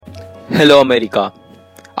Hello America.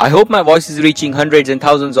 I hope my voice is reaching hundreds and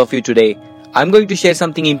thousands of you today. I'm going to share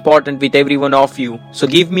something important with every one of you, so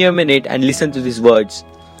give me a minute and listen to these words.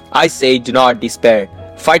 I say do not despair.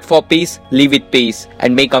 Fight for peace, live with peace,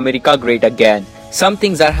 and make America great again. Some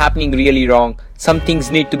things are happening really wrong, some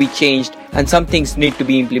things need to be changed, and some things need to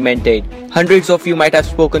be implemented. Hundreds of you might have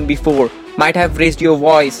spoken before, might have raised your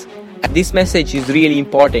voice, and this message is really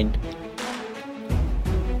important.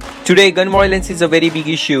 Today, gun violence is a very big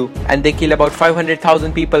issue and they kill about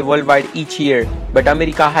 500,000 people worldwide each year. But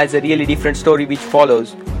America has a really different story which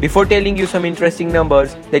follows. Before telling you some interesting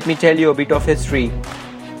numbers, let me tell you a bit of history.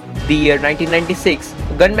 The year 1996,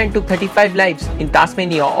 a gunman took 35 lives in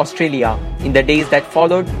Tasmania, Australia. In the days that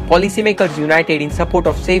followed, policymakers united in support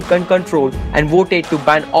of safe gun control and voted to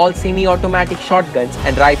ban all semi-automatic shotguns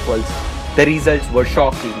and rifles. The results were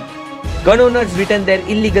shocking. Gun owners returned their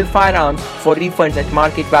illegal firearms for refunds at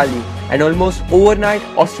market value, and almost overnight,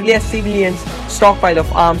 Australia's civilians' stockpile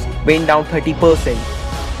of arms went down 30%.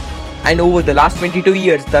 And over the last 22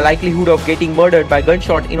 years, the likelihood of getting murdered by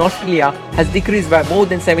gunshot in Australia has decreased by more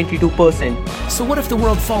than 72%. So what if the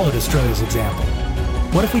world followed Australia's example?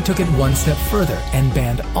 What if we took it one step further and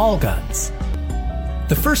banned all guns?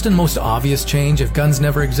 The first and most obvious change if guns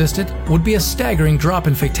never existed would be a staggering drop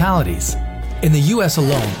in fatalities. In the US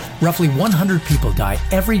alone, roughly 100 people die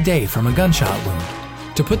every day from a gunshot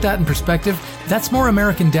wound. To put that in perspective, that's more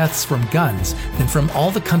American deaths from guns than from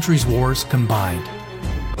all the country's wars combined.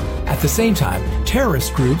 At the same time,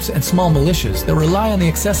 terrorist groups and small militias that rely on the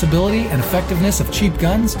accessibility and effectiveness of cheap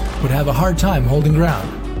guns would have a hard time holding ground.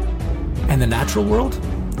 And the natural world?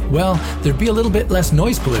 Well, there'd be a little bit less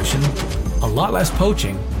noise pollution, a lot less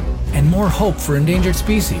poaching, and more hope for endangered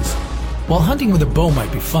species. While hunting with a bow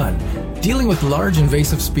might be fun, dealing with large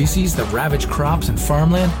invasive species that ravage crops and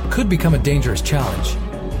farmland could become a dangerous challenge.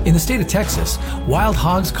 In the state of Texas, wild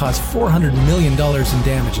hogs cause $400 million in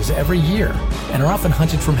damages every year and are often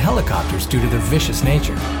hunted from helicopters due to their vicious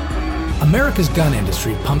nature. America's gun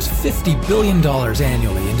industry pumps $50 billion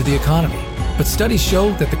annually into the economy, but studies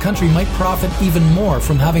show that the country might profit even more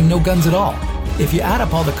from having no guns at all. If you add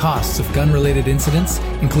up all the costs of gun-related incidents,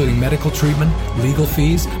 including medical treatment, legal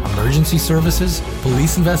fees, emergency services,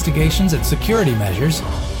 police investigations, and security measures,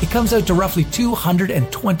 it comes out to roughly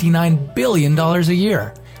 $229 billion a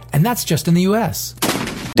year. And that's just in the US.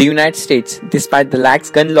 The United States, despite the lax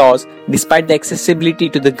gun laws, despite the accessibility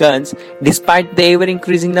to the guns, despite the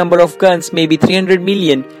ever-increasing number of guns, maybe 300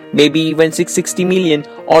 million, maybe even 660 million,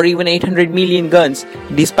 or even 800 million guns,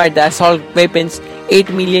 despite the assault weapons, 8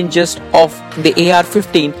 million just of the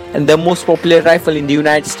AR-15 and the most popular rifle in the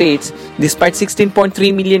United States, despite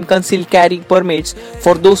 16.3 million concealed carry permits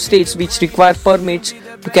for those states which require permits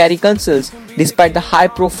to carry conceals, despite the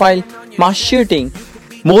high-profile mass shooting,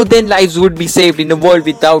 more than lives would be saved in a world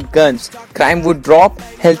without guns. Crime would drop,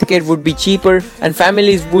 healthcare would be cheaper, and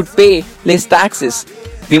families would pay less taxes.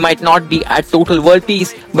 We might not be at total world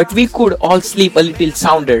peace, but we could all sleep a little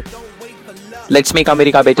sounder. Let's make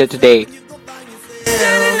America better today.